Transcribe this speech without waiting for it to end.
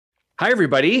Hi,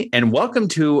 everybody, and welcome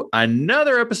to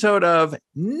another episode of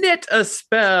Knit a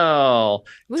Spell.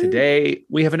 Woo. Today,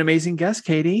 we have an amazing guest,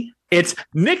 Katie. It's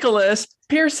Nicholas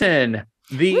Pearson,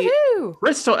 the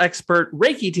crystal expert,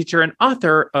 Reiki teacher, and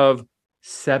author of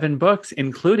 7 books,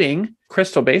 including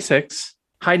Crystal Basics.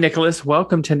 Hi, Nicholas.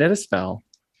 Welcome to Knit a Spell.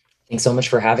 Thanks so much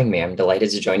for having me. I'm delighted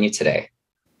to join you today.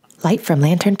 Light from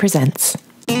Lantern presents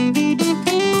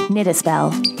Knit a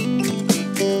Spell.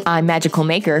 I'm magical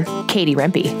maker, Katie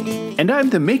Rempe. And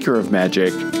I'm the maker of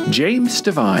magic, James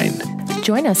Devine.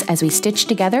 Join us as we stitch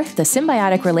together the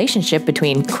symbiotic relationship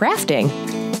between crafting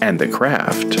and the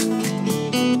craft.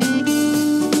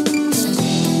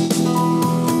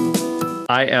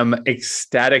 I am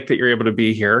ecstatic that you're able to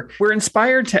be here. We're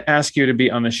inspired to ask you to be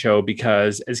on the show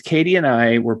because as Katie and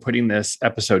I were putting this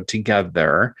episode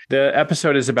together, the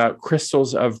episode is about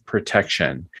crystals of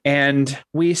protection. And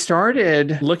we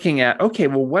started looking at, okay,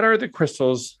 well, what are the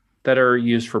crystals that are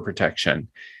used for protection?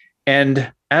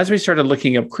 And as we started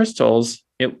looking up crystals,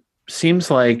 it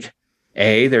seems like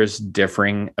A, there's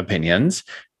differing opinions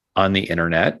on the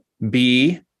internet.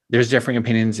 B, there's differing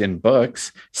opinions in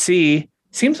books. C,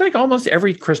 seems like almost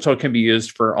every crystal can be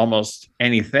used for almost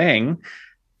anything.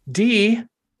 D,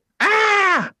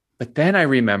 but then I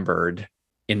remembered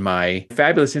in my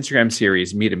fabulous Instagram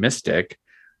series, Meet a Mystic,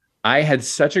 I had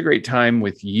such a great time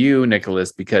with you,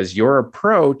 Nicholas, because your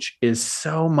approach is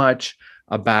so much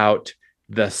about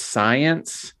the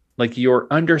science, like your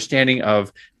understanding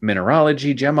of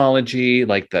mineralogy, gemology,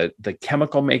 like the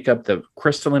chemical makeup, the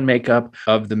crystalline makeup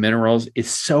of the minerals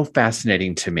is so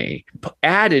fascinating to me.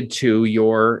 Added to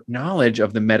your knowledge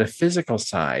of the metaphysical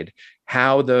side,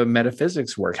 how the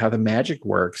metaphysics work, how the magic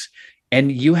works.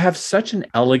 And you have such an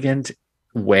elegant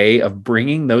way of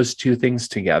bringing those two things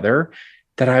together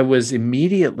that I was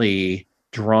immediately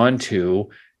drawn to.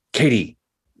 Katie,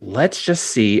 let's just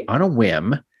see on a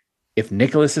whim if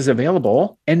Nicholas is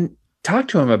available and talk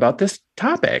to him about this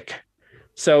topic.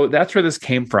 So that's where this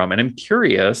came from. And I'm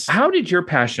curious, how did your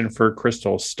passion for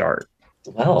crystals start?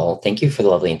 Well, thank you for the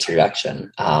lovely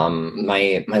introduction.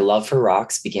 My love for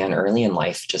rocks began early in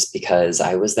life just because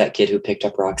I was that kid who picked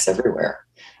up rocks everywhere.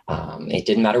 It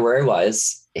didn't matter where I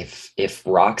was. If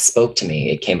rocks spoke to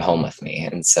me, it came home with me.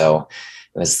 And so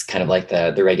it was kind of like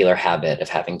the regular habit of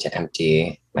having to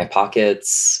empty my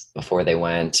pockets before they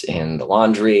went in the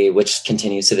laundry, which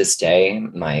continues to this day.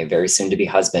 My very soon-to-be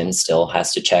husband still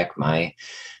has to check my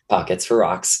pockets for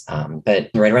rocks. But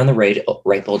right around the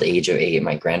ripe old age of 8,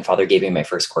 my grandfather gave me my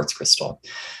first quartz crystal.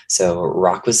 So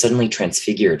rock was suddenly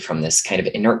transfigured from this kind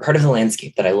of inert part of the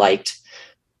landscape that I liked,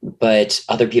 but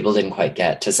other people didn't quite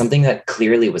get, to something that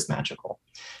clearly was magical.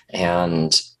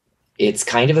 And it's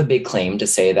kind of a big claim to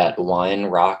say that one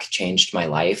rock changed my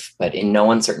life, but in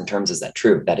no uncertain terms is that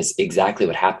true. That is exactly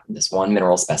what happened. This one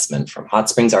mineral specimen from Hot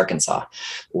Springs, Arkansas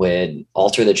would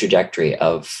alter the trajectory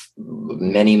of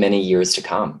many, many years to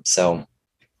come. So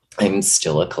I'm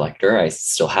still a collector. I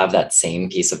still have that same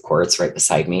piece of quartz right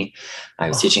beside me. I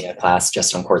was teaching a class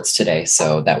just on quartz today.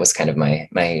 So that was kind of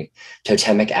my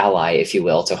totemic ally, if you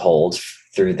will, to hold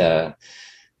through the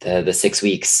 6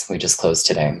 weeks we just closed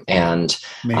today. And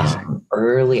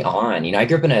early on, I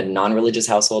grew up in a non-religious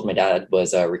household. My dad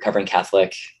was a recovering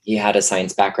Catholic. He had a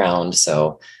science background.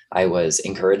 So I was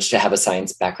encouraged to have a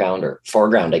science background, or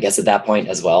foreground, I guess, at that point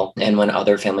as well. And when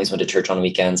other families went to church on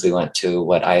weekends, we went to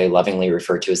what I lovingly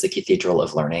refer to as the Cathedral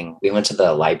of Learning. We went to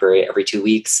the library every 2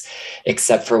 weeks,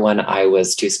 except for when I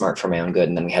was too smart for my own good.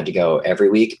 And then we had to go every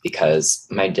week because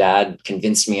my dad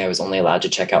convinced me I was only allowed to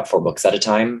check out 4 books at a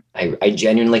time. I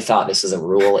genuinely thought this was a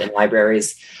rule in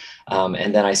libraries.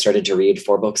 And then I started to read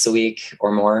 4 books a week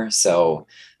or more. So,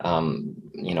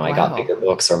 I got bigger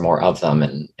books or more of them,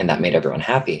 and that made everyone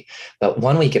happy. But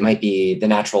one week it might be the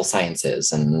natural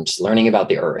sciences and learning about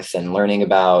the earth and learning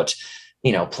about,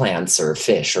 plants or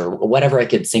fish or whatever I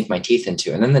could sink my teeth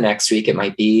into. And then the next week it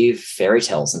might be fairy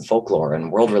tales and folklore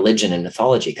and world religion and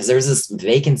mythology, because there was this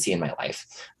vacancy in my life.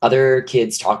 Other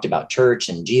kids talked about church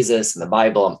and Jesus and the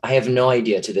Bible. I have no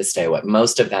idea to this day what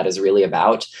most of that is really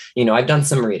about. I've done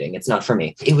some reading. It's not for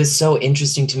me. It was so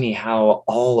interesting to me how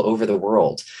all over the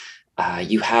world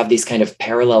you have these kind of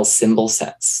parallel symbol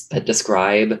sets that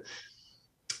describe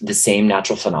the same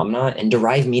natural phenomena and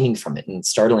derive meaning from it in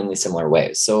startlingly similar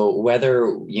ways. So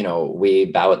whether, we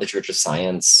bow at the Church of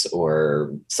Science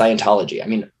or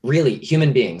Scientology, really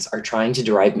human beings are trying to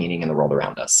derive meaning in the world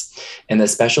around us. And the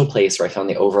special place where I found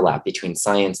the overlap between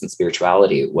science and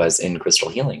spirituality was in crystal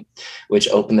healing, which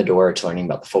opened the door to learning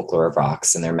about the folklore of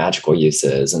rocks and their magical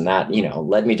uses. And that,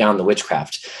 led me down the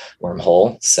witchcraft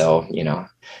wormhole. So,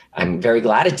 I'm very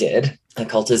glad it did.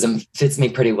 occultism fits me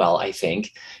pretty well, I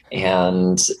think.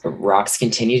 And rocks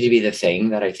continue to be the thing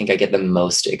that I think I get the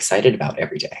most excited about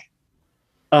every day.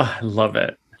 Oh, I love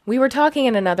it. We were talking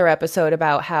in another episode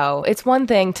about how it's one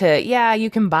thing to, you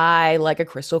can buy like a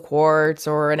crystal quartz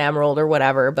or an emerald or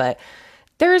whatever, but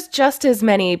there's just as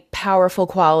many powerful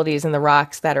qualities in the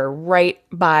rocks that are right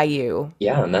by you.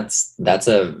 Yeah, and that's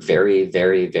a very,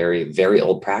 very, very, very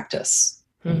old practice.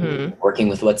 Mm-hmm. Working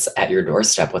with what's at your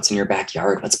doorstep, what's in your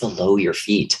backyard, what's below your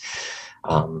feet.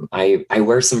 I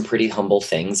wear some pretty humble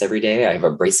things every day. I have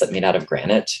a bracelet made out of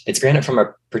granite. It's granite from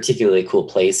a particularly cool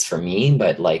place for me,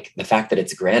 but like the fact that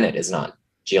it's granite is not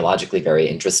geologically very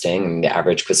interesting. I mean, the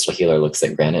average crystal healer looks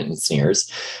at granite and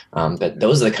sneers. But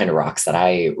those are the kind of rocks that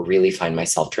I really find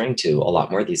myself turning to a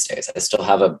lot more these days. I still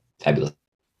have a fabulous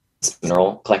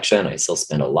mineral collection. I still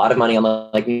spend a lot of money on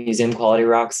like museum quality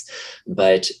rocks,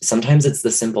 but sometimes it's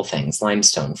the simple things,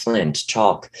 limestone, flint,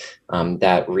 chalk,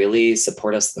 that really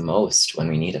support us the most when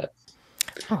we need it.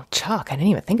 Oh, chalk. I didn't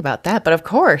even think about that, but of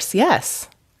course, yes.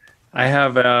 I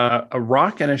have a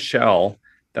rock and a shell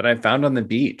that I found on the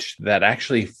beach that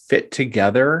actually fit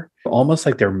together almost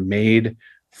like they're made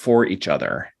for each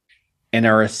other and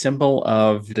are a symbol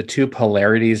of the two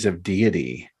polarities of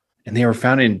deity. And they were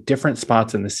found in different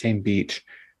spots in the same beach.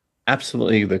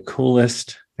 Absolutely the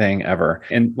coolest thing ever.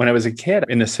 And when I was a kid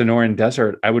in the Sonoran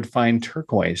Desert, I would find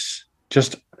turquoise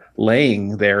just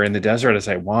laying there in the desert as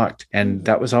I walked. And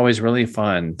that was always really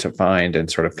fun to find and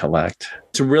sort of collect.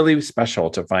 It's really special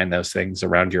to find those things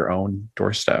around your own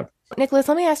doorstep. Nicholas,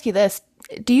 let me ask you this.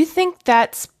 Do you think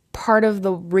that's part of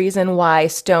the reason why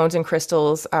stones and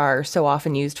crystals are so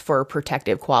often used for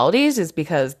protective qualities is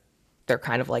because they're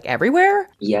kind of like everywhere?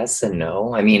 Yes and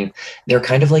no. I mean, they're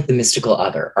kind of like the mystical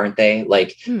other, aren't they?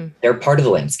 Like they're part of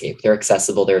the landscape. They're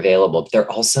accessible. They're available. But they're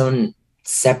also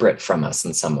separate from us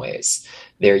in some ways.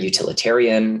 They're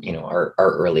utilitarian, our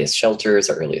earliest shelters,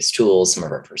 our earliest tools, some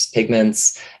of our first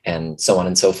pigments, and so on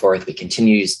and so forth. We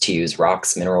continue to use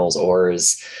rocks, minerals,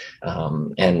 ores,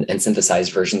 and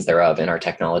synthesized versions thereof in our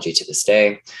technology to this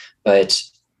day. But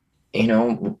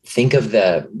think of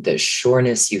the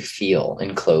sureness you feel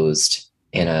enclosed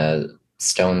in a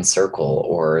stone circle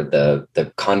or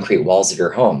the concrete walls of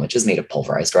your home, which is made of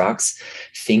pulverized rocks.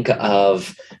 Think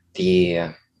of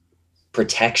the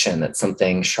protection that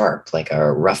something sharp, like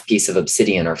a rough piece of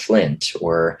obsidian or flint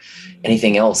or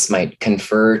anything else, might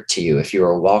confer to you if you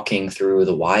are walking through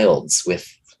the wilds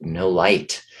with no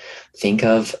light. Think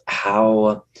of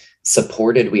how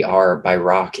supported we are by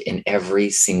rock in every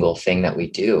single thing that we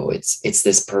do. It's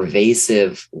this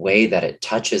pervasive way that it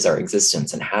touches our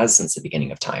existence and has since the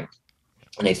beginning of time.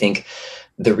 And I think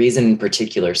the reason in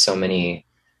particular so many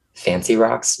fancy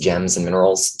rocks, gems, and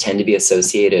minerals tend to be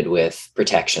associated with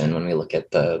protection when we look at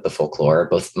the folklore,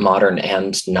 both modern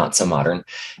and not so modern,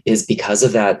 is because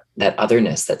of that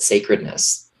otherness, that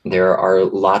sacredness. There are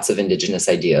lots of indigenous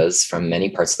ideas from many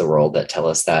parts of the world that tell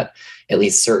us that at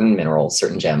least certain minerals,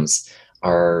 certain gems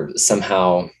are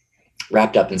somehow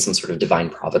wrapped up in some sort of divine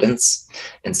providence.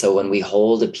 And so when we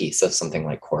hold a piece of something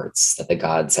like quartz that the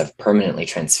gods have permanently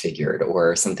transfigured,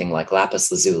 or something like lapis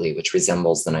lazuli, which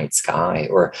resembles the night sky,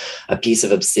 or a piece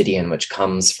of obsidian, which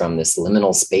comes from this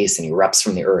liminal space and erupts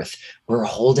from the earth, we're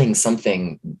holding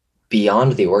something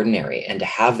beyond the ordinary. And to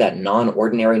have that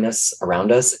non-ordinariness around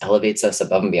us elevates us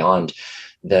above and beyond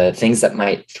the things that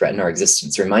might threaten our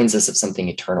existence, reminds us of something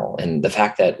eternal. And the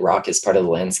fact that rock is part of the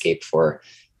landscape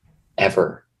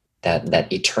forever,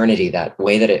 that eternity, that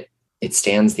way that it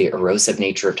stands, the erosive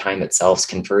nature of time itself,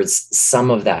 confers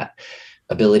some of that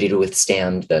ability to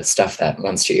withstand the stuff that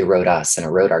wants to erode us and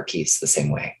erode our peace the same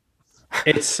way.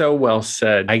 It's so well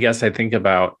said. I guess I think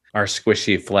about our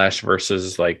squishy flesh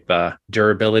versus like the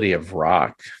durability of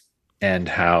rock and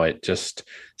how it just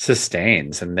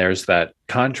sustains. And there's that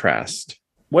contrast.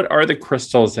 What are the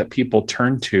crystals that people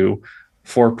turn to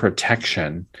for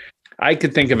protection? I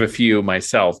could think of a few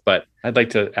myself, but I'd like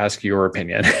to ask your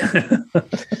opinion.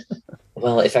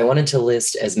 Well, if I wanted to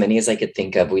list as many as I could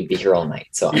think of, we'd be here all night.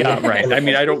 So yeah, right. I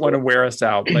mean, I don't want to wear us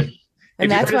out, but and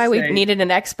that's why we needed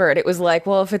an expert. It was like,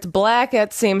 well, if it's black,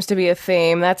 it seems to be a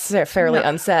theme. That's fairly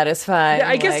unsatisfying. Yeah,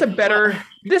 I guess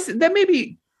that may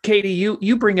be, Katie,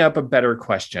 you bring up a better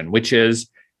question, which is,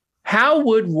 how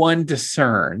would one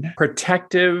discern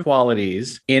protective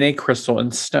qualities in a crystal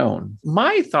and stone?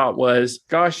 My thought was,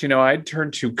 gosh, I'd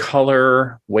turn to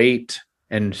color, weight,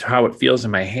 and how it feels in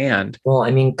my hand. Well,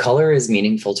 I mean, color is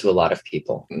meaningful to a lot of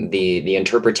people. The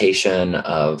interpretation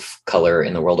of color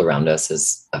in the world around us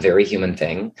is a very human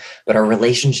thing, but our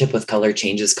relationship with color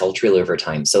changes culturally over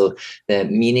time. So the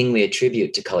meaning we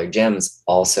attribute to colored gems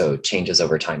also changes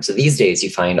over time. So these days you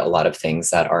find a lot of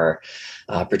things that are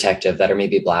protective, that are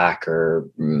maybe black or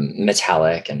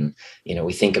metallic. And,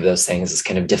 we think of those things as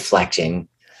kind of deflecting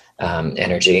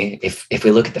energy. If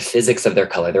we look at the physics of their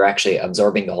color, they're actually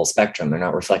absorbing the whole spectrum. They're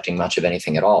not reflecting much of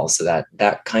anything at all. So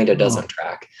that kind of doesn't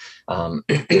track.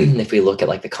 If we look at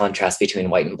like the contrast between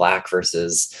white and black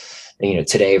versus,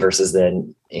 today versus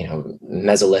the,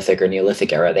 Mesolithic or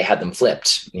Neolithic era, they had them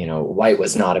flipped. White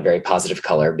was not a very positive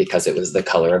color because it was the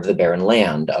color of the barren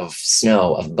land, of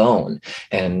snow, of bone,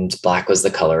 and black was the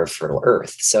color of fertile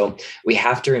earth. So we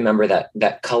have to remember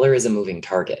that color is a moving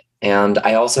target. And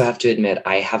I also have to admit,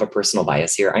 I have a personal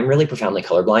bias here. I'm really profoundly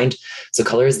colorblind. So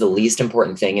color is the least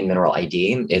important thing in mineral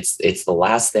ID. It's the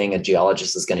last thing a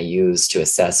geologist is going to use to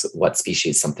assess what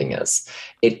species something is.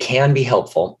 It can be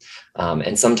helpful.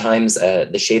 And sometimes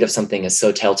the shade of something is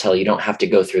so telltale, you don't have to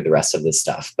go through the rest of this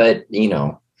stuff. But,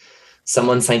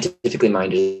 someone scientifically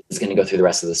minded is going to go through the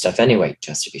rest of the stuff anyway,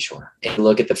 just to be sure. If you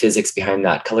look at the physics behind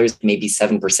that, color is maybe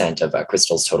 7% of a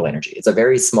crystal's total energy. It's a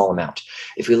very small amount.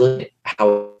 If we look at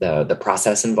how the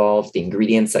process involved, the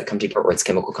ingredients that come together, or its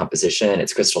chemical composition,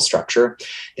 its crystal structure,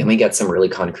 then we get some really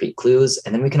concrete clues.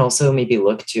 And then we can also maybe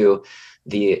look to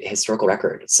the historical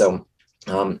record. So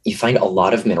you find a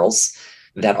lot of minerals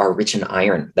that are rich in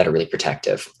iron that are really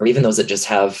protective, or even those that just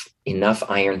have enough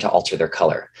iron to alter their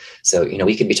color. So,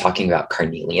 we could be talking about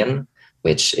carnelian,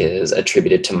 which is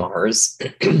attributed to Mars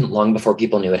long before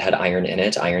people knew it had iron in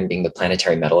it, iron being the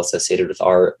planetary metal associated with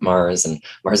our Mars. And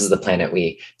Mars is the planet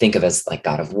we think of as like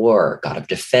god of war, god of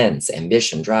defense,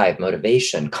 ambition, drive,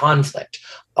 motivation, conflict,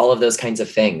 all of those kinds of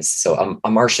things. So a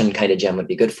Martian kind of gem would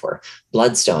be good for.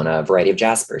 Bloodstone, a variety of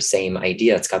jasper, same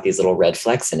idea. It's got these little red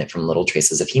flecks in it from little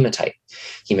traces of hematite.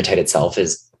 Hematite itself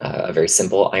is a very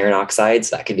simple iron oxide,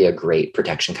 so that could be a great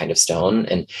protection kind of stone.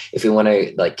 And if we want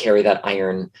to carry that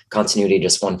iron continuity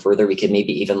just one further, we could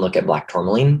maybe even look at black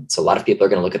tourmaline. So a lot of people are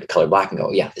going to look at the color black and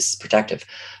go, yeah, this is protective.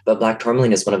 But black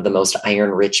tourmaline is one of the most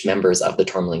iron-rich members of the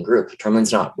tourmaline group.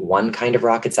 Tourmaline's not one kind of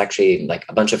rock. It's actually like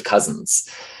a bunch of cousins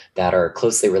that are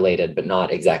closely related, but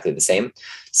not exactly the same.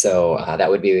 So that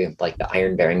would be like the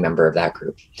iron-bearing member of that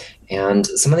group. And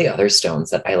some of the other stones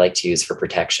that I like to use for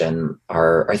protection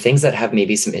are things that have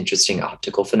maybe some interesting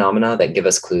optical phenomena that give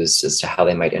us clues as to how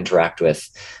they might interact with,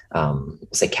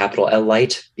 say, capital L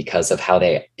light, because of how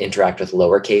they interact with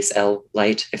lowercase l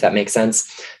light, if that makes sense.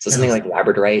 So something like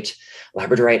labradorite.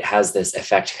 Labradorite has this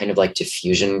effect kind of like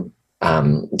diffusion,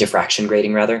 diffraction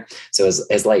grading rather. So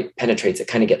as light penetrates, it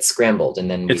kind of gets scrambled,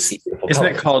 and then we see beautiful Isn't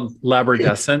colors. it called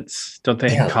labradorescence? Don't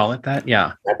they call it that?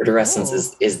 Yeah.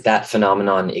 Labradorescence is that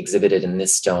phenomenon exhibited in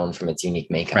this stone from its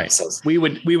unique makeup. Right. So We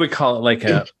would call it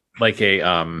like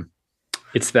a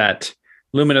it's that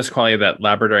luminous quality that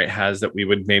labradorite has that we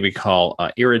would maybe call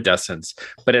iridescence.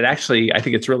 But it actually, I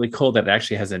think it's really cool that it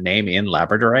actually has a name in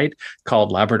labradorite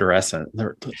called labradorescence.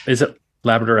 Is it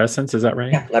labradorescence? Is that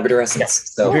right? yeah, labradorescence. Yeah.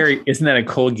 So Isn't that a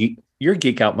cool your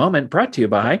geek out moment brought to you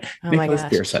by Nicholas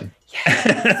Pearson?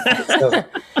 So,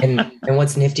 and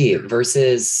what's nifty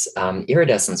versus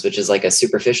iridescence, which is like a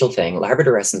superficial thing,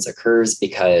 labradorescence occurs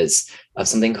because of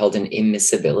something called an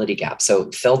immiscibility gap.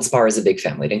 So feldspar is a big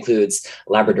family. It includes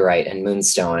labradorite and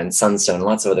moonstone and sunstone and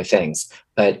lots of other things.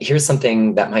 But here's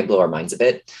something that might blow our minds a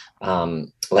bit.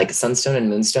 Like sunstone and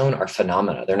moonstone are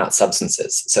phenomena. They're not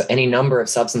substances. So any number of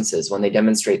substances, when they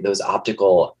demonstrate those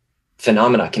optical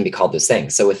phenomena, can be called those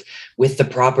things. So with the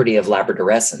property of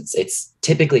labradorescence, it's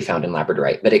typically found in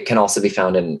labradorite, but it can also be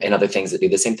found in other things that do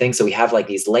the same thing. So we have like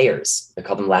these layers. They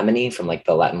call them laminae, from like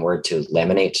the Latin word to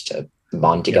laminate, to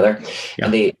bond together. Yeah.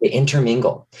 And they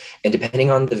intermingle. And depending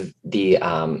on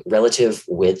the relative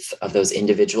width of those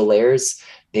individual layers,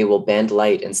 they will bend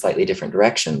light in slightly different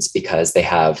directions because they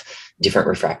have different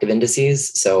refractive indices.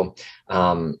 So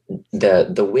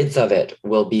the width of it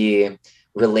will be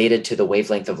related to the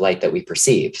wavelength of light that we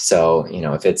perceive. So,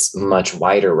 if it's much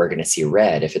wider, we're going to see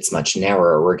red. If it's much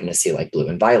narrower, we're going to see like blue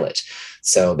and violet.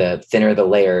 So the thinner the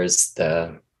layers,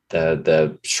 the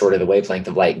shorter the wavelength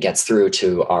of light gets through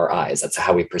to our eyes. That's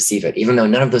how we perceive it. Even though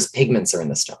none of those pigments are in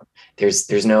the stone,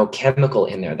 there's no chemical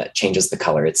in there that changes the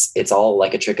color. It's all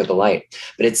like a trick of the light.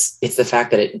 But it's the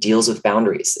fact that it deals with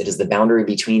boundaries. It is the boundary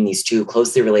between these two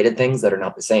closely related things that are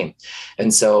not the same.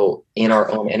 And so in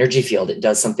our own energy field, it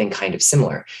does something kind of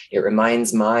similar. It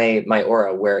reminds my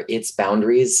aura where its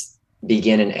boundaries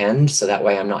begin and end. So that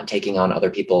way I'm not taking on other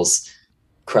people's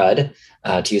crud,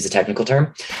 to use a technical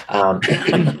term.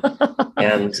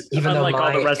 And even though unlike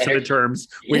all the rest of the terms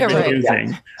we've been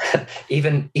using,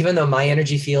 even though my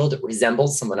energy field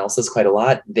resembles someone else's quite a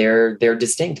lot, they're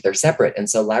distinct, they're separate. And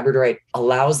so labradorite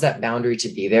allows that boundary to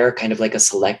be there, kind of like a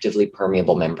selectively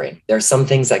permeable membrane. There are some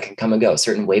things that can come and go,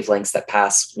 certain wavelengths that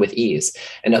pass with ease,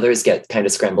 and others get kind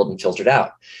of scrambled and filtered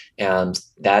out. And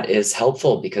that is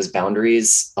helpful because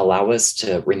boundaries allow us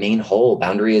to remain whole.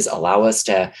 Boundaries allow us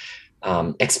to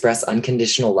express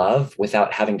unconditional love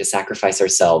without having to sacrifice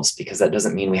ourselves, because that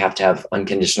doesn't mean we have to have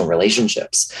unconditional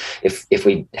relationships. If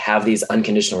we have these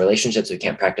unconditional relationships, we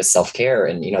can't practice self-care.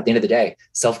 And, at the end of the day,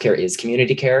 self-care is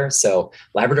community care. So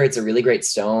labradorite's a really great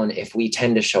stone if we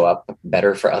tend to show up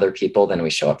better for other people than we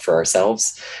show up for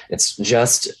ourselves. It's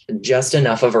just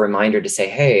enough of a reminder to say,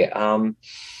 hey,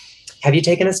 have you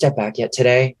taken a step back yet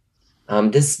today?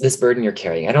 This burden you're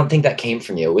carrying, I don't think that came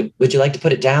from you. Would you like to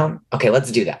put it down? Okay,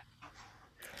 let's do that.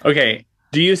 Okay.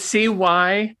 Do you see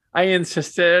why I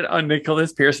insisted on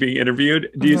Nicholas Pearson being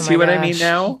interviewed? Do you see what I mean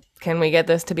now? Can we get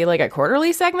this to be like a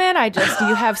quarterly segment?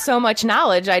 You have so much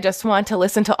knowledge. I just want to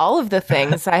listen to all of the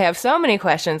things. I have so many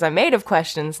questions. I'm made of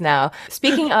questions now.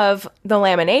 Speaking of the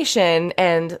lamination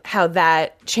and how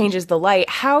that changes the light,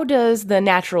 how does the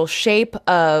natural shape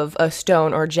of a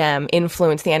stone or gem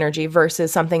influence the energy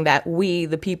versus something that we,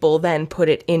 the people, then put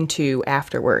it into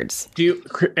afterwards? Do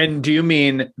you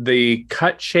mean the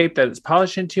cut shape that it's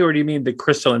polished into, or do you mean the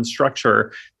crystalline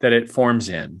structure that it forms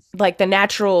in? Like the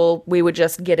natural, we would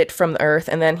just get it from the earth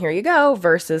and then here you go,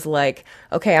 versus like,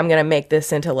 okay, I'm going to make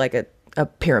this into like a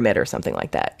pyramid or something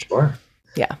like that. Sure.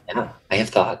 Yeah, I have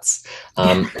thoughts.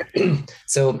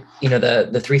 So,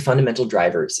 the three fundamental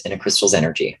drivers in a crystal's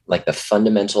energy, like the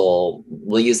fundamental,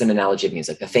 we'll use an analogy of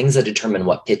music. The things that determine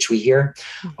what pitch we hear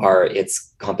are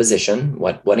its composition,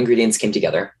 what ingredients came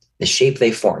together, the shape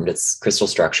they formed, its crystal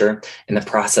structure, and the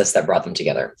process that brought them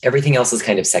together. Everything else is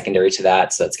kind of secondary to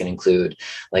that. So that's going to include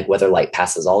like whether light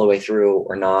passes all the way through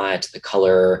or not, the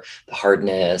color, the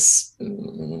hardness,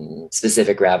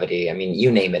 specific gravity. I mean,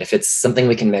 you name it. If it's something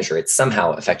we can measure, it's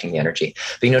somehow affecting the energy.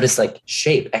 But you notice like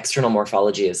shape, external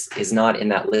morphology is not in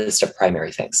that list of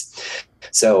primary things.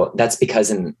 So that's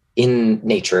because in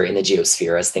nature, in the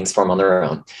geosphere, as things form on their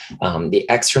own, the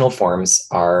external forms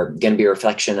are going to be a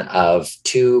reflection of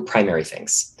two primary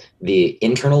things: the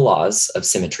internal laws of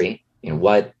symmetry,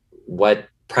 what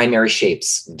primary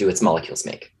shapes do its molecules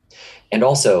make, and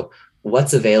also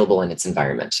what's available in its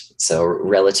environment. So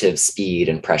relative speed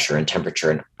and pressure and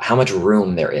temperature and how much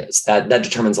room there is, that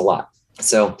determines a lot.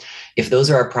 So if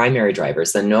those are our primary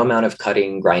drivers, then no amount of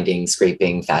cutting, grinding,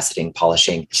 scraping, faceting,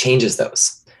 polishing changes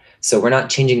those. So we're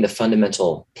not changing the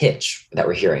fundamental pitch that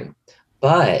we're hearing,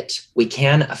 but we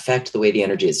can affect the way the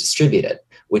energy is distributed,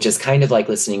 which is kind of like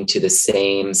listening to the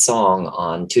same song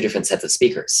on two different sets of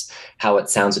speakers. How it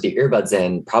sounds with your earbuds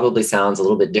in probably sounds a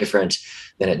little bit different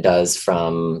than it does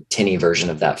from tinny version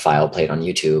of that file played on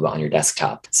YouTube on your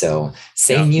desktop. So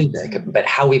same music, but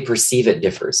how we perceive it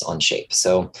differs on shape.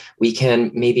 So we can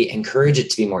maybe encourage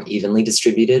it to be more evenly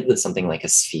distributed with something like a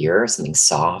sphere, something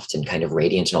soft and kind of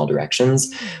radiant in all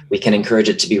directions. We can encourage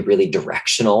it to be really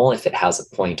directional if it has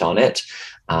a point on it.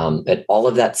 But all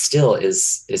of that still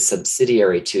is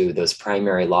subsidiary to those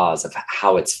primary laws of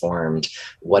how it's formed,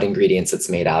 what ingredients it's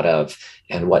made out of,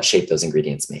 and what shape those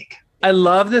ingredients make. I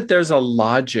love that there's a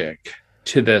logic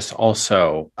to this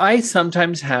also. I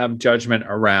sometimes have judgment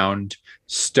around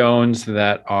stones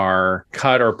that are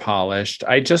cut or polished.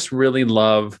 I just really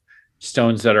love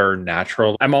stones that are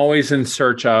natural. I'm always in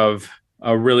search of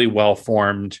a really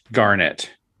well-formed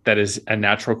garnet that is a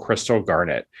natural crystal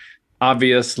garnet.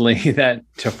 Obviously, that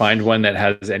to find one that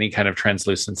has any kind of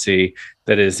translucency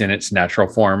that is in its natural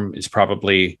form is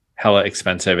probably hella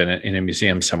expensive in a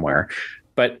museum somewhere.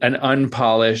 But an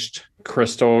unpolished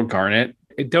crystal garnet,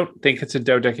 I don't think it's a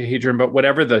dodecahedron, but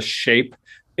whatever the shape,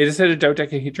 is it a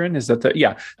dodecahedron? Is that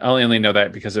yeah, I only know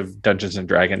that because of Dungeons and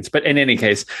Dragons. But in any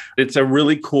case, it's a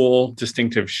really cool,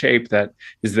 distinctive shape that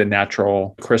is the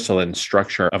natural crystalline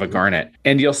structure of a garnet.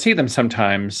 And you'll see them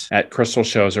sometimes at crystal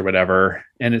shows or whatever,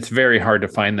 and it's very hard to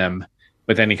find them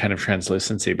with any kind of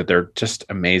translucency, but they're just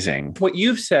amazing. What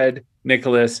you've said,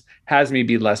 Nicholas, has me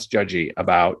be less judgy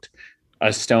about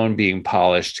a stone being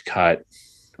polished, cut,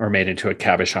 or made into a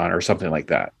cabochon or something like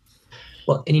that.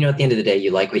 Well, and at the end of the day, you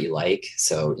like what you like.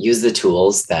 So use the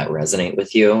tools that resonate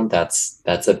with you. That's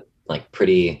a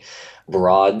pretty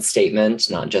broad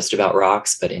statement, not just about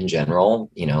rocks, but in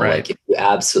general. Right. Like if you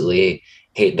absolutely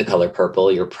hate the color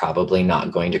purple, you're probably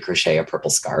not going to crochet a purple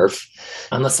scarf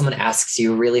unless someone asks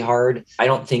you really hard. I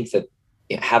don't think that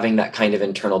having that kind of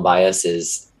internal bias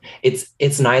is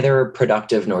It's neither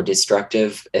productive nor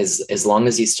destructive as long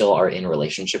as you still are in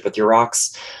relationship with your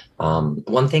rocks.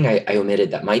 One thing I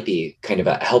omitted that might be kind of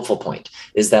a helpful point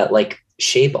is that like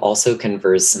shape also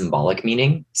confers symbolic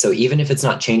meaning. So even if it's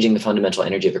not changing the fundamental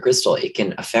energy of a crystal, it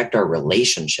can affect our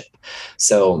relationship.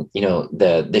 So,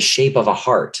 the shape of a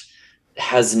heart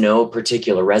has no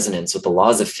particular resonance with the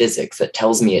laws of physics that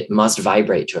tells me it must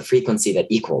vibrate to a frequency that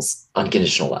equals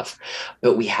unconditional love.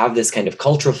 But we have this kind of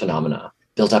cultural phenomena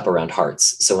built up around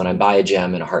hearts. So when I buy a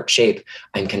gem in a heart shape,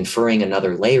 I'm conferring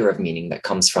another layer of meaning that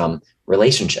comes from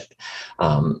relationship.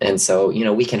 And so,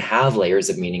 we can have layers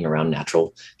of meaning around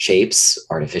natural shapes,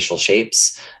 artificial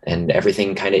shapes, and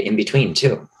everything kind of in between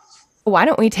too. Why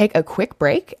don't we take a quick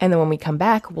break, and then when we come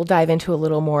back, we'll dive into a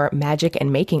little more magic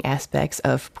and making aspects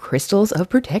of crystals of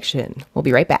protection. We'll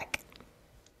be right back.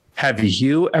 Have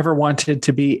you ever wanted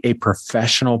to be a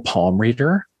professional palm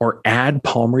reader or add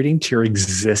palm reading to your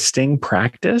existing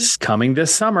practice? Coming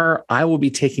this summer, I will be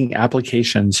taking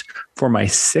applications for my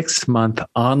 6-month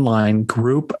online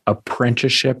group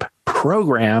apprenticeship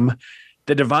program,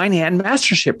 the Divine Hand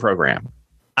Mastership Program.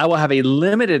 I will have a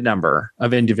limited number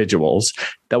of individuals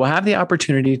that will have the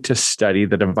opportunity to study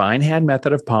the Divine Hand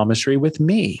method of palmistry with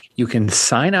me. You can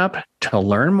sign up to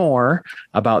learn more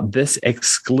about this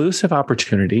exclusive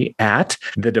opportunity at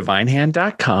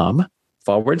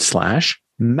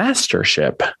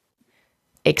thedivinehand.com/mastership.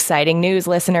 Exciting news,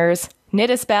 listeners. Knit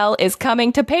a Spell is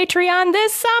coming to Patreon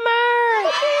this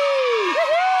summer.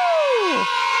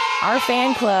 Our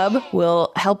fan club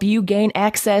will help you gain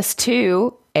access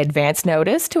to advance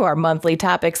notice to our monthly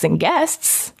topics and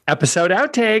guests, Episode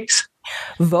outtakes,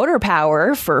 voter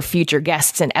power for future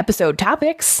guests and episode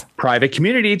topics, private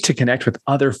community to connect with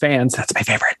other fans. That's my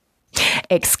favorite.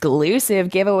 exclusive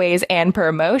giveaways and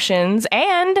promotions,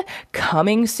 and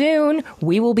coming soon,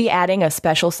 we will be adding a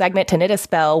special segment to Knit a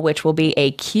Spell, which will be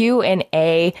a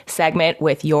Q&A segment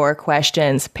with your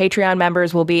questions. Patreon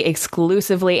members will be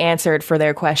exclusively answered for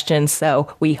their questions,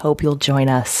 so we hope you'll join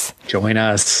us. Join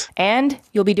us. And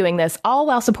you'll be doing this all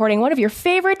while supporting one of your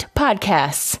favorite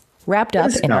podcasts, wrapped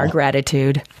up in our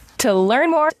gratitude. To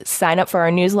learn more, sign up for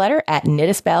our newsletter at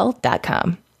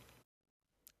knitaspell.com.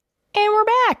 And we're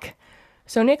back.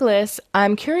 So, Nicholas,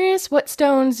 I'm curious what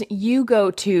stones you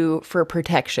go to for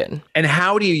protection. And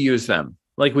how do you use them?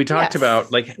 Like we talked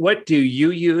about, like, what do you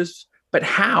use, but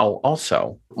how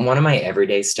also? One of my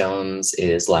everyday stones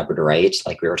is labradorite,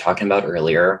 like we were talking about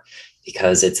earlier,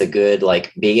 because it's a good,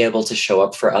 like, being able to show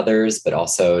up for others, but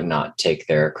also not take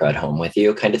their crud home with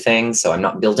you kind of thing. So I'm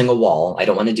not building a wall. I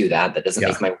don't want to do that. That doesn't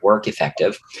make my work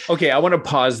effective. Okay. I want to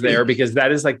pause there because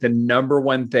that is like the number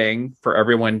one thing for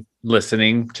everyone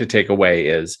listening to take away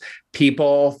is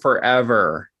people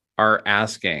forever are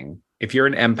asking, if you're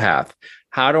an empath,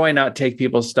 how do I not take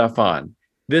people's stuff on?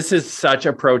 This is such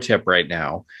a pro tip right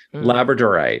now.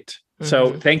 Labradorite.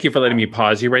 So thank you for letting me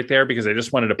pause you right there because I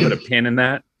just wanted to put a pin in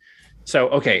that. So,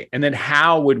 okay. And then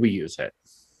how would we use it?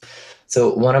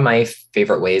 So one of my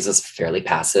favorite ways is fairly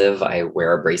passive. I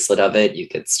wear a bracelet of it. You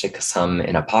could stick some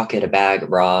in a pocket, a bag, a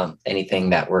bra,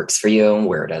 anything that works for you.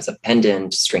 Wear it as a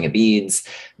pendant, string of beads.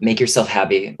 Make yourself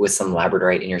happy with some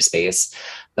labradorite in your space.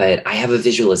 But I have a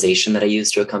visualization that I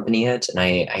use to accompany it. And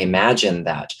I imagine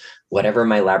that whatever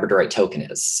my labradorite token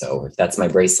is. So if that's my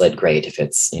bracelet, great. If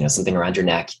it's, something around your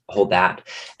neck, hold that.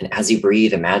 And as you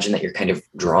breathe, imagine that you're kind of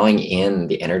drawing in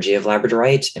the energy of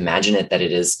labradorite. Imagine it that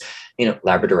it is,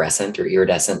 labradorescent or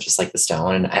iridescent, just like the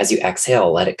stone. And as you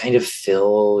exhale, let it kind of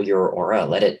fill your aura.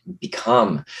 Let it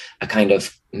become a kind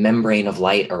of membrane of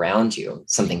light around you,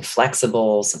 something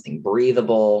flexible, something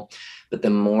breathable. But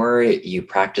the more you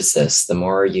practice this, the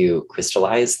more you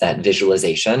crystallize that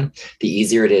visualization, the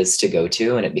easier it is to go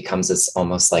to. And it becomes this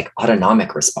almost like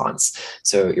autonomic response.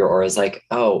 So your aura is like,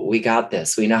 oh, we got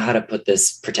this. We know how to put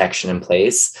this protection in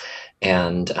place.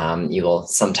 And you will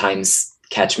sometimes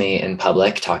catch me in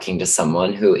public talking to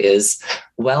someone who is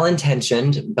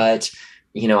well-intentioned, but,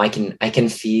 I can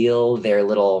feel their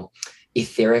little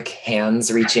etheric hands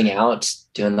reaching out,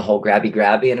 doing the whole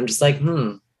grabby. And I'm just like,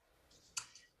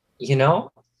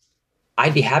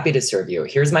 I'd be happy to serve you.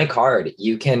 Here's my card.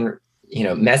 You can,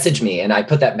 message me. And I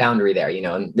put that boundary there,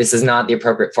 and this is not the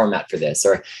appropriate format for this,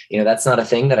 or, that's not a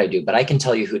thing that I do, but I can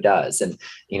tell you who does. And,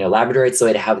 labradorite's the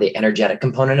way to have the energetic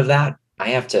component of that. I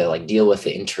have to deal with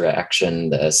the interaction,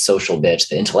 the social bit,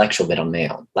 the intellectual bit on my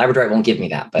own. Labradorite won't give me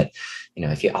that. But,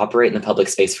 if you operate in the public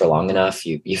space for long enough,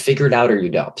 you figure it out or you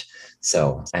don't.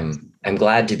 So I'm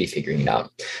glad to be figuring it out.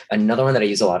 Another one that I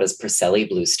use a lot is Preseli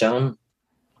Bluestone.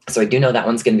 So I do know that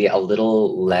one's going to be a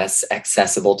little less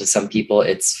accessible to some people.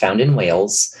 It's found in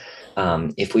Wales.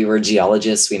 If we were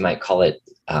geologists, we might call it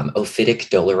ophitic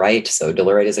dolerite. So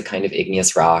dolerite is a kind of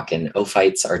igneous rock, and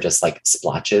ophites are just like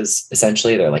splotches.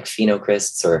 Essentially, they're like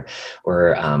phenocrysts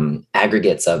or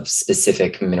aggregates of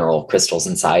specific mineral crystals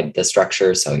inside the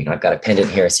structure. So, I've got a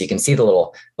pendant here, so you can see the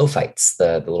little ophites,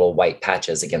 the little white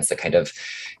patches against the kind of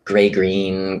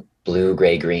gray-green, blue,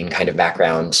 gray-green kind of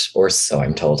background, or so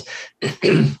I'm told.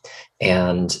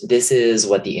 And this is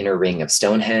what the inner ring of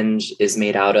Stonehenge is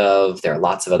made out of. There are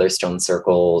lots of other stone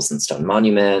circles and stone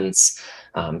monuments,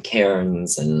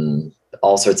 cairns, and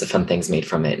all sorts of fun things made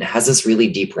from it. And it has this really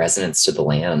deep resonance to the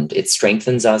land. It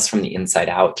strengthens us from the inside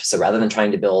out. So rather than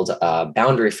trying to build a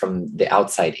boundary from the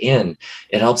outside in,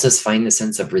 it helps us find the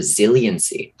sense of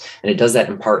resiliency. And it does that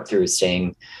in part through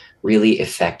staying really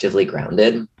effectively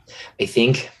grounded. I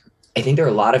think there are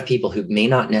a lot of people who may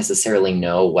not necessarily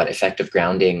know what effective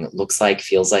grounding looks like,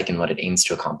 feels like, and what it aims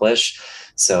to accomplish.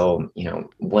 So,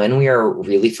 when we are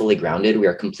really fully grounded, we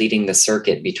are completing the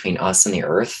circuit between us and the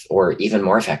earth, or even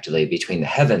more effectively, between the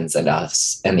heavens and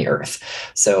us and the earth.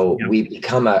 So we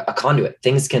become a conduit.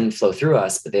 Things can flow through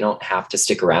us, but they don't have to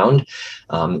stick around.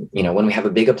 When we have a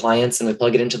big appliance and we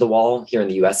plug it into the wall, here in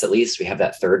the US at least, we have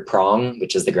that third prong,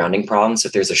 which is the grounding prong. So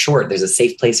if there's a short, there's a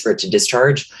safe place for it to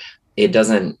discharge. It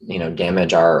doesn't,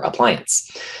 damage our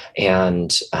appliance.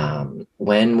 And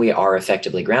when we are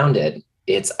effectively grounded,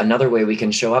 it's another way we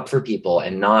can show up for people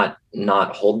and not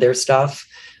hold their stuff,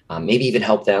 maybe even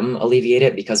help them alleviate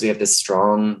it, because we have this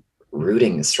strong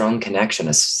rooting, a strong connection,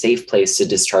 a safe place to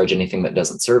discharge anything that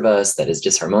doesn't serve us, that is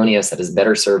disharmonious, that is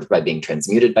better served by being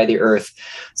transmuted by the earth.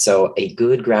 So a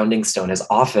good grounding stone is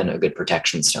often a good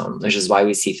protection stone, which is why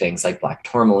we see things like black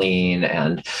tourmaline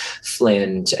and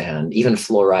flint and even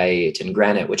fluorite and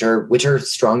granite, which are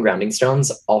strong grounding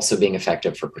stones, also being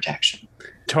effective for protection.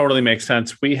 Totally makes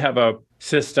sense. We have a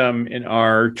system in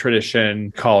our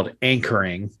tradition called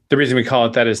anchoring. The reason we call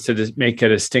it that is to make a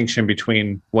distinction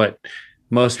between what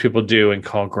most people do and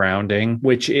call grounding,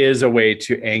 which is a way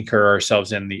to anchor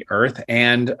ourselves in the earth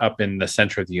and up in the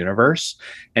center of the universe.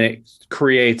 And it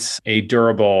creates a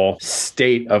durable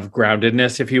state of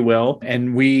groundedness, if you will.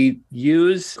 And we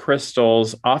use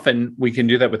crystals. Often we can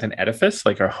do that with an edifice,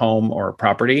 like a home or a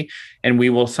property. And we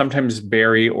will sometimes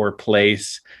bury or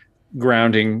place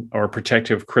grounding or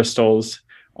protective crystals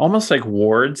almost like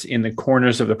wards in the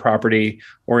corners of the property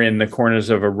or in the corners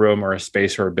of a room or a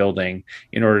space or a building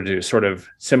in order to sort of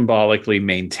symbolically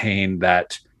maintain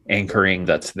that anchoring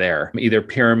that's there, either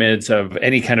pyramids of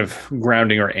any kind of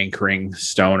grounding or anchoring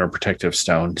stone or protective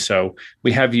stone. So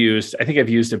I think I've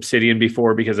used obsidian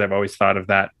before because I've always thought of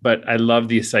that, but I love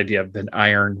this idea of an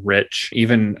iron rich,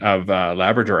 even of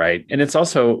labradorite. And it's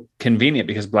also convenient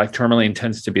because black tourmaline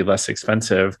tends to be less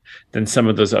expensive than some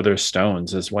of those other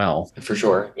stones as well. For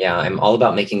sure. Yeah. I'm all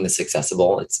about making this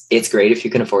accessible. It's great if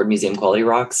you can afford museum quality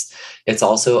rocks. It's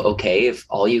also okay if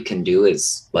all you can do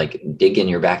is like dig in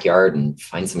your backyard and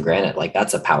find some granite. Like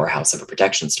that's a powerhouse of a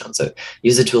protection stone. So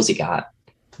use the tools you got.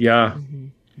 Yeah. Mm-hmm.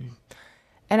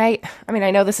 And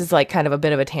I know this is like kind of a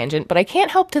bit of a tangent, but I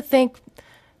can't help to think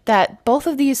that both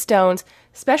of these stones,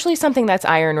 especially something that's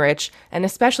iron rich and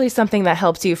especially something that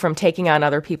helps you from taking on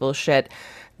other people's shit,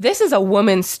 this is a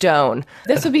woman's stone.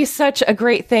 This would be such a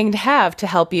great thing to have to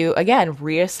help you, again,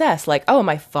 reassess, like, oh, am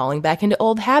I falling back into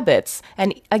old habits?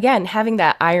 And again, having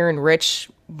that iron rich,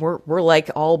 we're like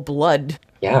all blood.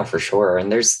 Yeah, for sure.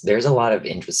 And there's a lot of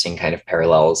interesting kind of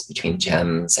parallels between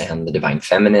gems and the divine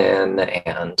feminine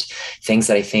and things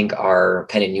that I think are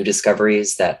kind of new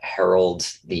discoveries that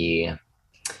herald the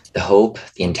hope,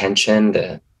 the intention,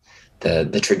 the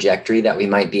trajectory that we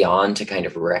might be on to kind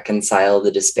of reconcile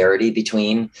the disparity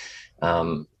between,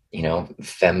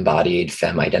 femme-bodied,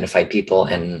 femme-identified people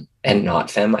and not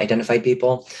femme-identified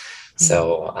people.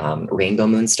 So rainbow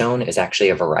moonstone is actually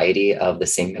a variety of the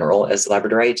same mineral as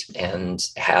labradorite and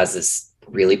has this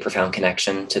really profound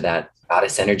connection to that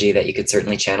goddess energy that you could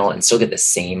certainly channel and still get the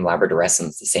same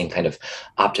labradorescence, the same kind of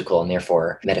optical and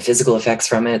therefore metaphysical effects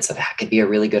from it. So that could be a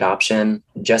really good option.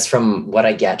 Just from what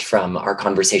I get from our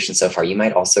conversation so far, you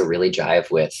might also really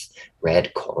jive with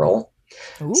red coral.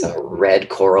 Ooh. So red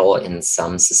coral in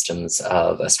some systems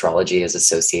of astrology is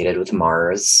associated with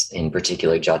Mars, in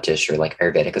particular Jyotish or like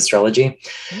Ayurvedic astrology.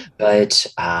 But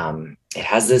it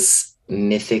has this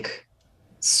mythic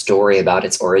story about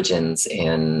its origins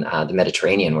in the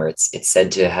Mediterranean, where it's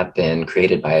said to have been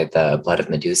created by the blood of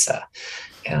Medusa.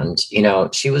 And,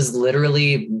 she was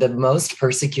literally the most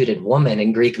persecuted woman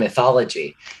in Greek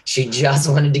mythology. She just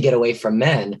wanted to get away from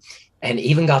men. And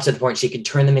even got to the point she could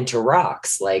turn them into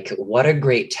rocks. Like, what a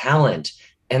great talent.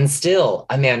 And still,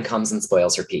 a man comes and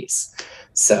spoils her peace.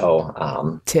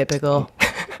 So, typical.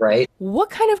 Right.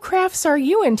 What kind of crafts are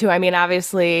you into? I mean,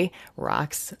 obviously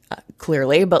rocks,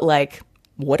 clearly, but like,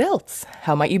 what else?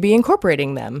 How might you be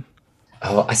incorporating them?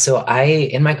 Oh, so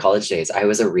in my college days, I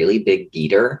was a really big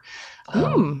beater.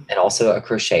 Mm. And also a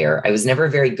crocheter. I was never a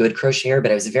very good crocheter,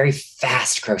 but I was a very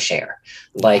fast crocheter.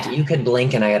 Like Yeah. you could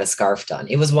blink and I had a scarf done.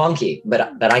 It was wonky,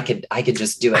 but I could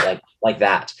just do it like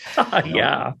that.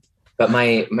 Yeah. But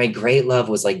my great love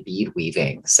was like bead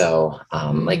weaving. So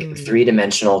like Mm.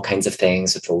 three-dimensional kinds of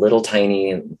things with the little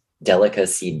tiny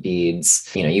delicacy beads.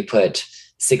 You know, you put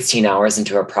 16 hours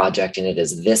into a project and it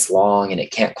is this long and it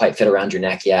can't quite fit around your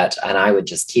neck yet. And I would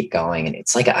just keep going. And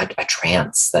it's like a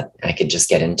trance that I could just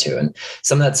get into. And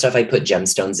some of that stuff I put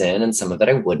gemstones in and some of it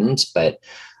I wouldn't. But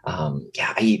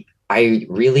yeah, I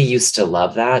really used to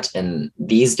love that. And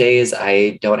these days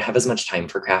I don't have as much time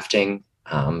for crafting.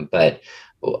 But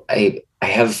I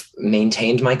have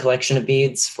maintained my collection of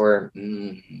beads for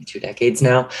 2 decades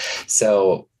now.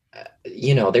 So,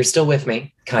 you know, they're still with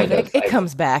me, kind of. It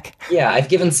comes back. Yeah, I've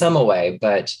given some away,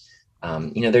 but,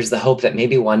 you know, there's the hope that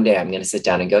maybe one day I'm going to sit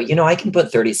down and go, you know, I can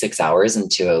put 36 hours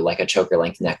into like a choker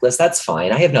length necklace. That's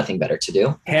fine. I have nothing better to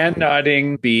do. Hand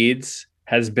knotting beads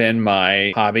has been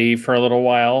my hobby for a little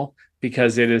while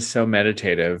because it is so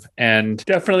meditative and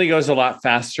definitely goes a lot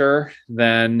faster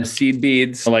than seed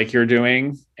beads like you're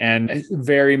doing. And it's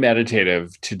very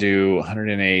meditative to do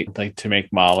 108, like to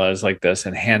make malas like this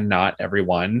and hand knot every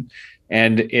one.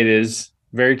 And it is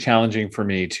very challenging for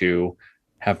me to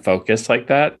have focus like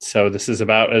that. So this is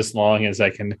about as long as I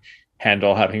can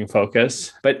handle having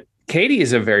focus. But Katie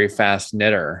is a very fast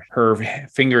knitter. Her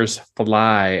fingers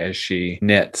fly as she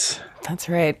knits. That's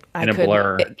right. I In a could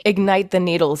blur. Ignite the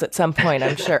needles at some point,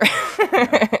 I'm sure.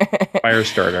 Fire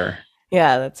starter.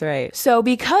 Yeah, that's right. So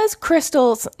because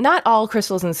crystals, not all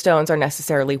crystals and stones are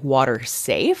necessarily water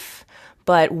safe,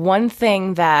 but one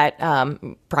thing that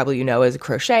probably you know as a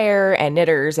crocheter and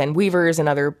knitters and weavers and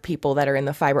other people that are in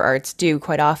the fiber arts do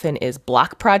quite often is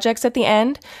block projects at the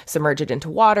end, submerge it into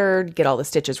water, get all the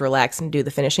stitches relaxed and do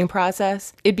the finishing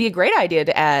process. It'd be a great idea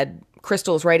to add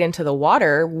crystals right into the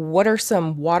water. What are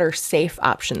some water safe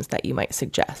options that you might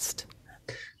suggest?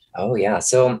 Oh, yeah.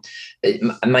 So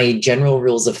my general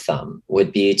rules of thumb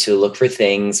would be to look for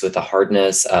things with a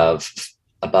hardness of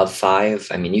above 5.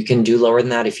 I mean, you can do lower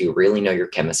than that if you really know your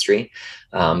chemistry,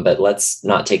 but let's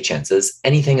not take chances.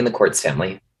 Anything in the quartz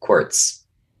family, quartz,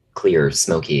 clear,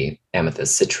 smoky,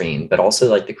 amethyst, citrine, but also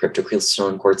like the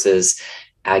cryptocrystalline quartzes,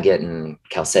 agate and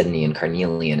chalcedony and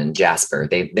carnelian and jasper.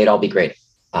 They'd all be great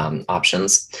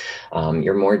options.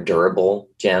 Your more durable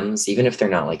gems, even if they're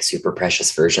not like super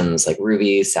precious versions like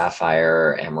ruby,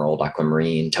 sapphire, emerald,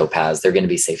 aquamarine, topaz, they're going to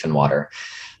be safe in water.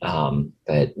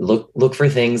 But look for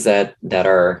things that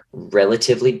are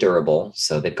relatively durable.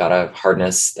 So they've got a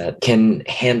hardness that can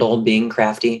handle being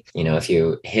crafty. You know, if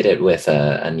you hit it with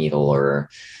a needle or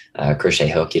a crochet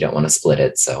hook, you don't want to split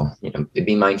it. So, you know,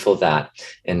 be mindful of that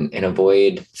and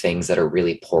avoid things that are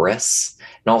really porous.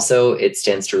 And also it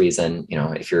stands to reason, you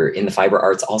know, if you're in the fiber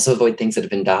arts, also avoid things that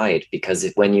have been dyed,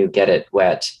 because when you get it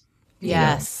wet,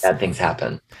 Yes, bad things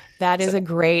happen. that is a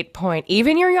great point.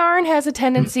 Even your yarn has a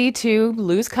tendency to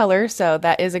lose color. So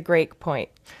that is a great point.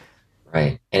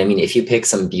 Right. And I mean, if you pick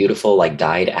some beautiful, like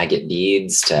dyed agate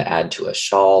beads to add to a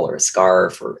shawl or a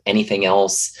scarf or anything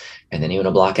else, and then you want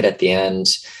to block it at the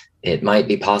end, it might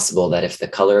be possible that if the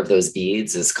color of those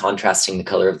beads is contrasting the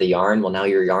color of the yarn, well, now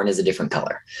your yarn is a different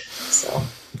color. So,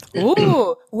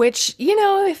 Ooh, which, you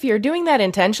know, if you're doing that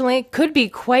intentionally, could be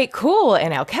quite cool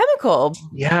and alchemical.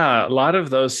 Yeah, a lot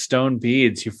of those stone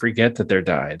beads, you forget that they're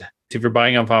dyed. If you're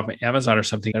buying them off Amazon or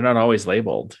something, they're not always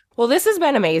labeled. Well, this has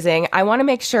been amazing. I want to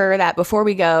make sure that before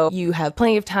we go, you have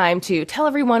plenty of time to tell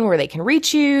everyone where they can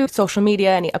reach you, social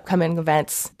media, any upcoming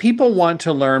events. People want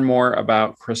to learn more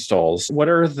about crystals. What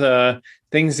are the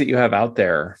things that you have out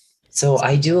there? so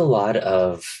I do a lot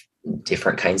of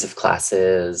different kinds of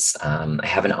classes. I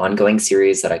have an ongoing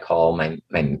series that I call my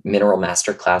mineral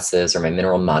masterclasses or my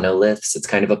mineral monoliths. It's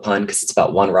kind of a pun because it's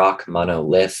about one rock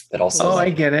monolith, but also I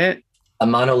get it. a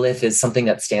monolith is something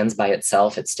that stands by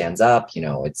itself. It stands up, you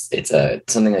know, it's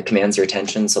something that commands your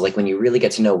attention. So like when you really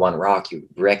get to know one rock, you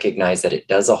recognize that it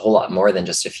does a whole lot more than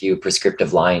just a few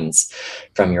prescriptive lines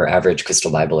from your average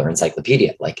crystal Bible or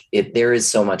encyclopedia. Like there is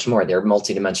so much more. They're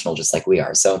multidimensional, just like we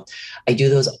are. So I do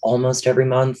those almost every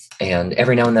month, and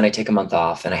every now and then I take a month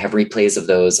off, and I have replays of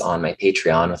those on my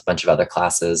Patreon with a bunch of other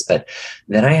classes. But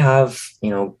then I have,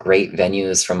 you know, great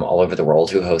venues from all over the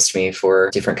world who host me for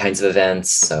different kinds of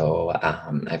events. So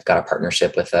I've got a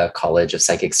partnership with a College of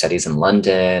Psychic Studies in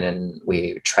London, and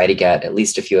we try to get at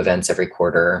least a few events every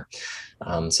quarter.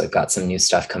 So I've got some new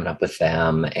stuff coming up with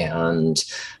them, and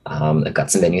I've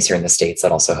got some venues here in the States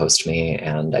that also host me.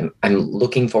 And I'm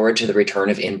looking forward to the return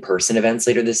of in-person events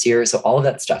later this year. So all of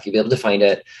that stuff, you'll be able to find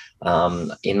it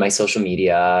in my social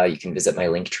media. You can visit my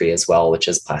LinkTree as well, which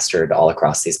is plastered all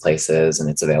across these places, and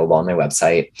it's available on my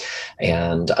website.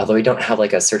 And although I don't have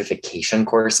like a certification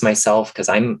course myself, because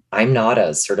I'm not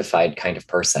a certified kind of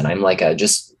person. I'm like a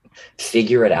just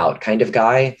figure it out kind of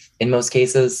guy in most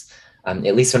cases,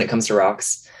 at least when it comes to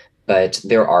rocks. But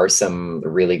there are some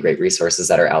really great resources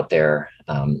that are out there.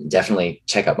 Definitely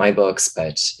check out my books.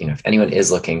 But if anyone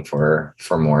is looking for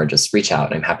more, just reach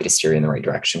out. I'm happy to steer you in the right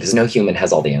direction, because no human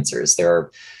has all the answers.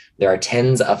 There are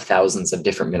tens of thousands of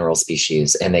different mineral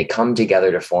species, and they come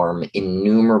together to form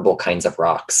innumerable kinds of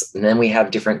rocks. And then we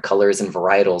have different colors and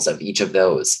varietals of each of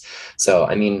those. So,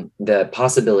 I mean, the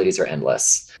possibilities are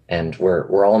endless, and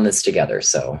we're all in this together.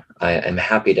 So I'm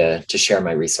happy to share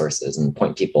my resources and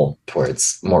point people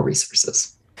towards more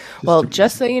resources. Well,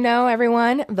 just so you know,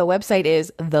 everyone, the website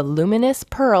is The Luminous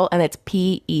Pearl, and it's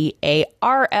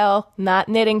Pearl, not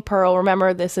knitting pearl.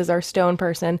 Remember, this is our stone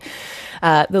person.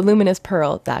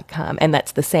 TheLuminousPearl.com. And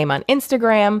that's the same on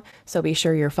Instagram. So be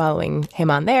sure you're following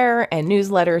him on there, and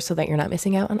newsletters, so that you're not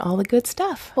missing out on all the good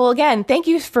stuff. Well, again, thank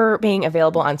you for being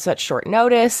available on such short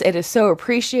notice. It is so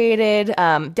appreciated.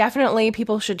 Definitely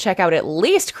people should check out at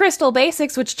least Crystal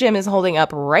Basics, which Jim is holding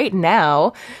up right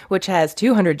now, which has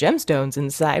 200 gemstones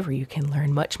inside, where you can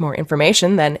learn much more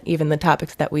information than even the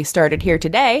topics that we started here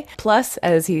today. Plus,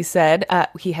 as he said,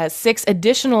 he has 6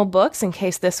 additional books in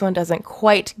case this one doesn't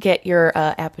quite get your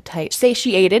appetite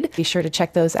satiated. Be sure to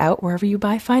check those out wherever you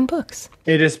buy fine books.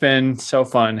 It has been so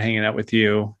fun hanging out with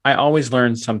you. I always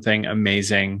learn something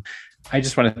amazing. I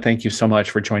just want to thank you so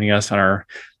much for joining us on our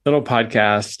little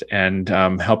podcast and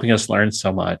helping us learn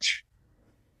so much.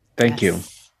 Thank you.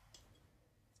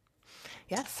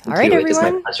 Yes. All right, everyone. It was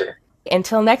my pleasure.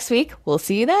 Until next week, we'll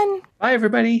see you then. Bye,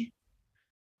 everybody.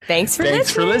 Thanks for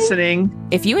listening.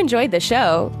 If you enjoyed the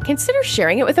show, consider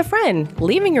sharing it with a friend,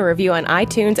 leaving a review on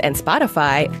iTunes and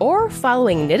Spotify, or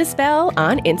following Knit a Spell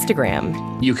on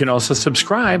Instagram. You can also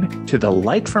subscribe to the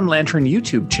Light from Lantern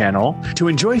YouTube channel to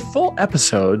enjoy full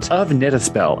episodes of Knit a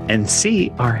Spell and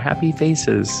see our happy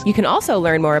faces. You can also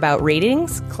learn more about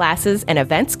readings, classes, and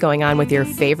events going on with your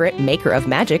favorite maker of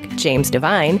magic, James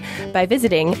Devine, by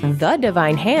visiting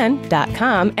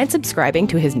thedivinehand.com and subscribing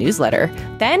to his newsletter.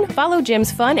 Then follow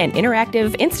Jim's fun and interactive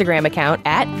Instagram account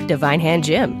at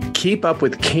DivineHandJim. Keep up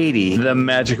with Katie, the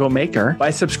magical maker, by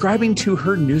subscribing to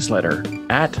her newsletter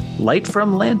at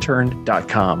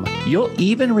lightfromlantern.com. You'll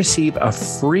even receive a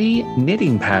free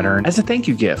knitting pattern as a thank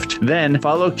you gift. Then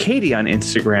follow Katie on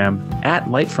Instagram at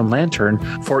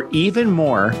lightfromlantern for even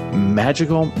more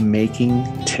magical making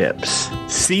tips.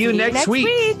 See you next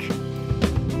week.